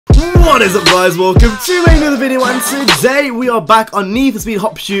What is up, guys? Welcome to another video, and today we are back on Need for Speed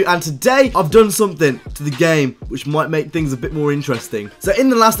Hot Pursuit, and today I've done something to the game which might make things a bit more interesting. So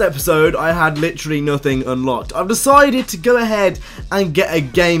in the last episode I had literally nothing unlocked. I've decided to go ahead and get a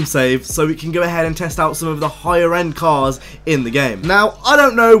game save so we can go ahead and test out some of the higher end cars in the game. Now I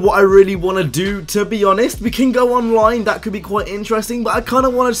don't know what I really want to do, to be honest. We can go online, that could be quite interesting, but I kind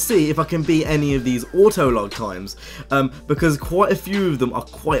of want to see if I can beat any of these auto log times, because quite a few of them are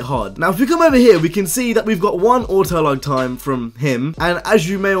quite hard. Now if we come over here, we can see that we've got one auto log time from him, and as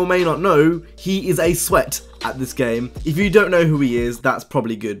you may or may not know, he is a sweat at this game. If you don't know who he is, that's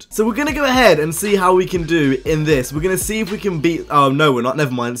probably good. So we're gonna go ahead and see how we can do in this. We're gonna see if we can beat, oh no we're not,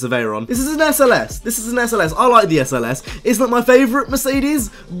 never mind, it's a Veyron. This is an SLS, this is an SLS. I like the SLS. It's not my favorite Mercedes,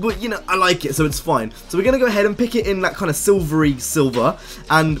 but you know, I like it, so it's fine. So we're gonna go ahead and pick it in that kind of silvery silver,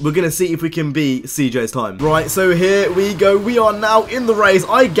 and we're gonna see if we can beat CJ's time. Right, so here we go. We are now in the race.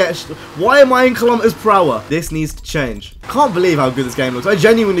 Why am I in kilometers per hour? This needs to change. Can't believe how good this game looks. I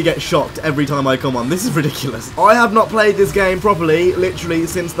genuinely get shocked every time I come on. This is ridiculous. I have not played this game properly, literally,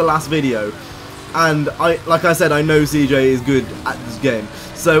 since the last video. And like I said, I know CJ is good at this game.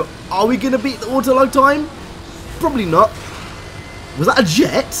 So, are we going to beat the autolog time? Probably not. Was that a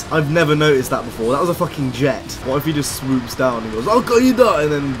jet? I've never noticed that before. That was a fucking jet. What if he just swoops down and goes, "Oh God, you die,"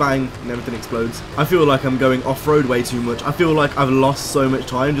 and then bang, and everything explodes? I feel like I'm going off-road way too much. I feel like I've lost so much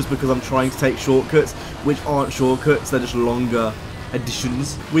time just because I'm trying to take shortcuts, which aren't shortcuts, they're just longer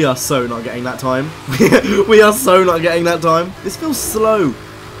additions. We are so not getting that time. We are so not getting that time. This feels slow.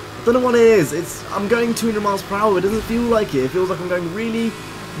 I don't know what it is. I'm going 200 miles per hour. It doesn't feel like it. It feels like I'm going really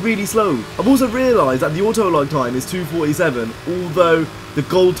slow. I've also realised that the auto log time is 2:47, although the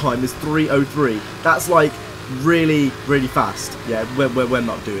gold time is 3:03. That's like really fast. Yeah, we're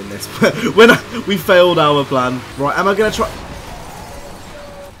not doing this. We failed our plan. Right, am I gonna try?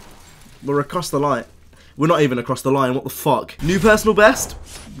 We're across the line. We're not even across the line. What the fuck? New personal best.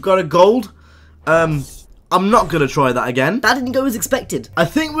 Got a gold. I'm not going to try that again. That didn't go as expected. I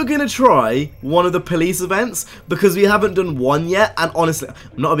think we're going to try one of the police events because we haven't done one yet. And honestly,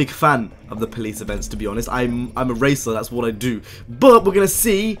 I'm not a big fan of the police events, to be honest. I'm a racer. That's what I do. But we're going to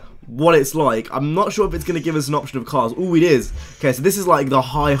see what it's like. I'm not sure if it's going to give us an option of cars. Oh, it is. Okay, so this is like the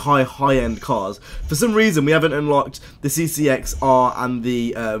high-end cars. For some reason, we haven't unlocked the CCXR and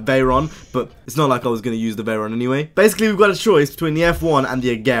the Veyron, but it's not like I was going to use the Veyron anyway. Basically, we've got a choice between the F1 and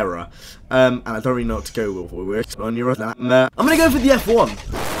the Agera. And I don't really know what to go with. I'm going to go for the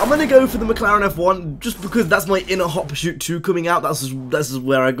F1. I'm going to go for the McLaren F1 just because that's my inner Hot Pursuit 2 coming out. That's just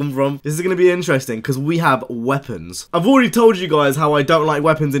where I come from. This is going to be interesting because we have weapons. I've already told you guys how I don't like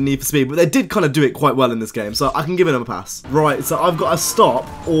weapons in Need for Speed, but they did kind of do it quite well in this game, so I can give them a pass. Right, so I've got to stop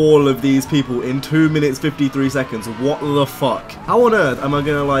all of these people in 2 minutes 53 seconds. What the fuck? How on earth am I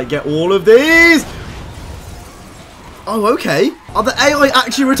going to like get all of these? Oh, okay. Are the AI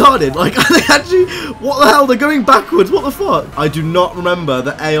actually retarded? Like, are they actually... What the hell? They're going backwards. What the fuck? I do not remember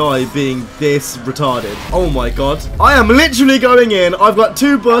the AI being this retarded. Oh my god. I am literally going in. I've got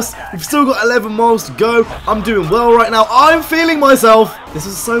 2 busts. We've still got 11 miles to go. I'm doing well right now. I'm feeling myself. This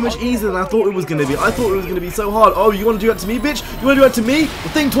is so much easier than I thought it was going to be. I thought it was going to be so hard. Oh, you want to do that to me, bitch? You want to do that to me? Well,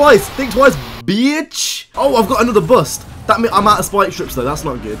 think twice. Think twice, bitch. Oh, I've got another bust. That means I'm out of spike strips though, that's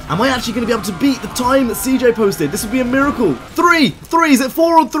not good. Am I actually going to be able to beat the time that CJ posted? This would be a miracle. 3! Is it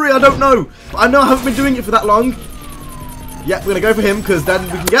 4 or 3? I don't know. But I know I haven't been doing it for that long. Yeah, we're going to go for him because then we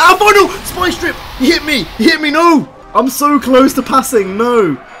can get... Oh, final! Spike strip! He hit me! He hit me! No! I'm so close to passing.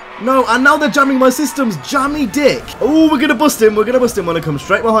 No. No, and now they're jamming my systems. Jammy dick. Oh, we're going to bust him. We're going to bust him. I'm going to come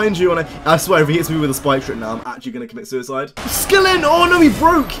straight behind you. And I swear, if he hits me with a spike strip now, I'm actually going to commit suicide. Skillin! Oh, no, he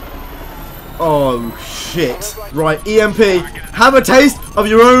broke. Oh, shit. Right, EMP. Have a taste of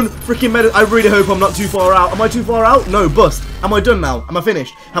your own freaking medicine. I really hope I'm not too far out. Am I too far out? No, bust. Am I done now? Am I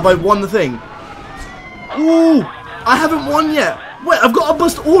finished? Have I won the thing? Ooh, I haven't won yet. Wait, I've got to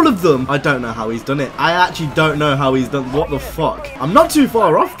bust all of them. I don't know how he's done it. I actually don't know how he's done. What the fuck? I'm not too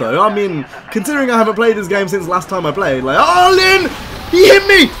far off, though. I mean, considering I haven't played this game since last time I played. Like, oh, Lynn! He hit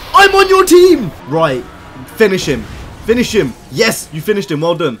me! I'm on your team! Right, finish him. Finish him. Yes, you finished him.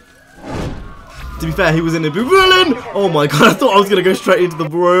 Well done. To be fair, he was in the villain. Oh my god, I thought I was going to go straight into the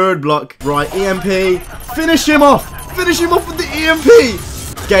word block. Right, EMP. Finish him off. Finish him off with the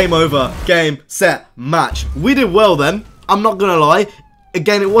EMP. Game over. Game, set, match. We did well then. I'm not going to lie.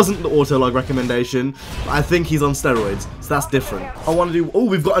 Again, it wasn't the autolog recommendation. But I think he's on steroids. So that's different. I want to do... Oh,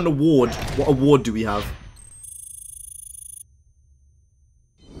 we've got an award. What award do we have?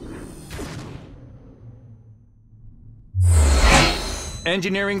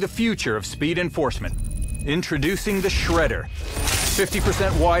 Engineering the future of speed enforcement. Introducing the Shredder.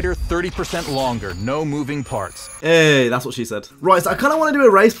 50% wider, 30% longer. No moving parts. Hey, that's what she said. Right, so I kind of want to do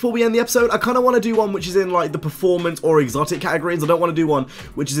a race before we end the episode. I kind of want to do one which is in like the performance or exotic categories. I don't want to do one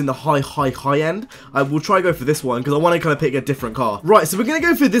which is in the high end. We'll try to go for this one because I want to kind of pick a different car. Right, so we're going to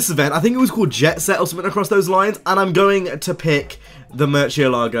go for this event. I think it was called Jet Set or something across those lines. And I'm going to pick the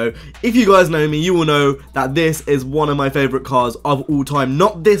Murcielago. If you guys know me, you will know that this is one of my favorite cars of all time.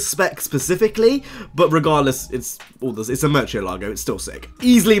 Not this spec specifically, but regardless, it's a Murcielago. It's still sick.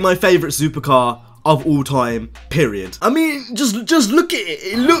 Easily my favorite supercar of all time, period. I mean, just look at it.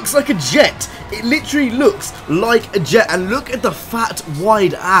 It looks like a jet. It literally looks like a jet. And look at the fat,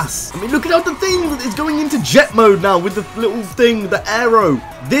 wide ass. I mean, look at how the thing is going into jet mode now with the little thing, the aero.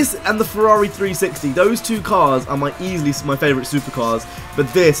 This and the Ferrari 360, those two cars are easily my favorite supercars,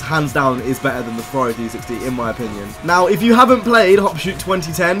 but this, hands down, is better than the Ferrari 360, in my opinion. Now, if you haven't played Hot Pursuit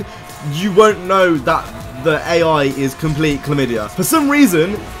 2010, you won't know that the AI is complete chlamydia. For some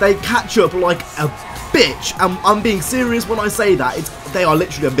reason, they catch up like a bitch, and I'm being serious when I say that. They are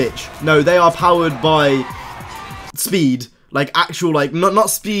literally a bitch. No, they are powered by speed. Like actual, like, not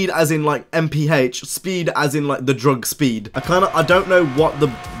speed as in like MPH, speed as in like the drug speed. I don't know what the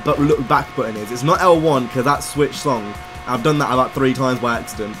little back button is. It's not L1 because that's Switch song. I've done that about 3 times by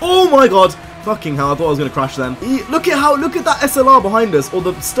accident. Oh my god! Fucking hell, I thought I was gonna crash then. Look at that SLR behind us, or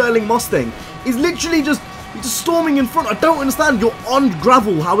the Sterling Mustang. He's literally just storming in front. I don't understand. You're on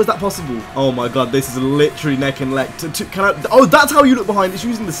gravel. How is that possible? Oh my god, this is literally neck and neck. Oh, that's how you look behind. It's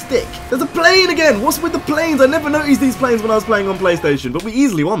using the stick. There's a plane again. What's with the planes? I never noticed these planes when I was playing on PlayStation, but we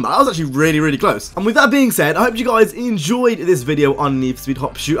easily won that. I was actually really, really close. And with that being said, I hope you guys enjoyed this video on Need for Speed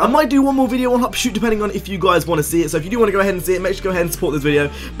Hot Pursuit. I might do one more video on Hot Pursuit depending on if you guys want to see it. So if you do want to go ahead and see it, make sure to go ahead and support this video.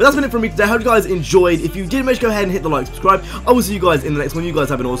 But that's been it from me today. I hope you guys enjoyed. If you did, make sure to go ahead and hit the like, subscribe. I will see you guys in the next one. You guys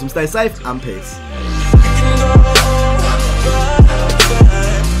have an awesome, stay safe, and peace.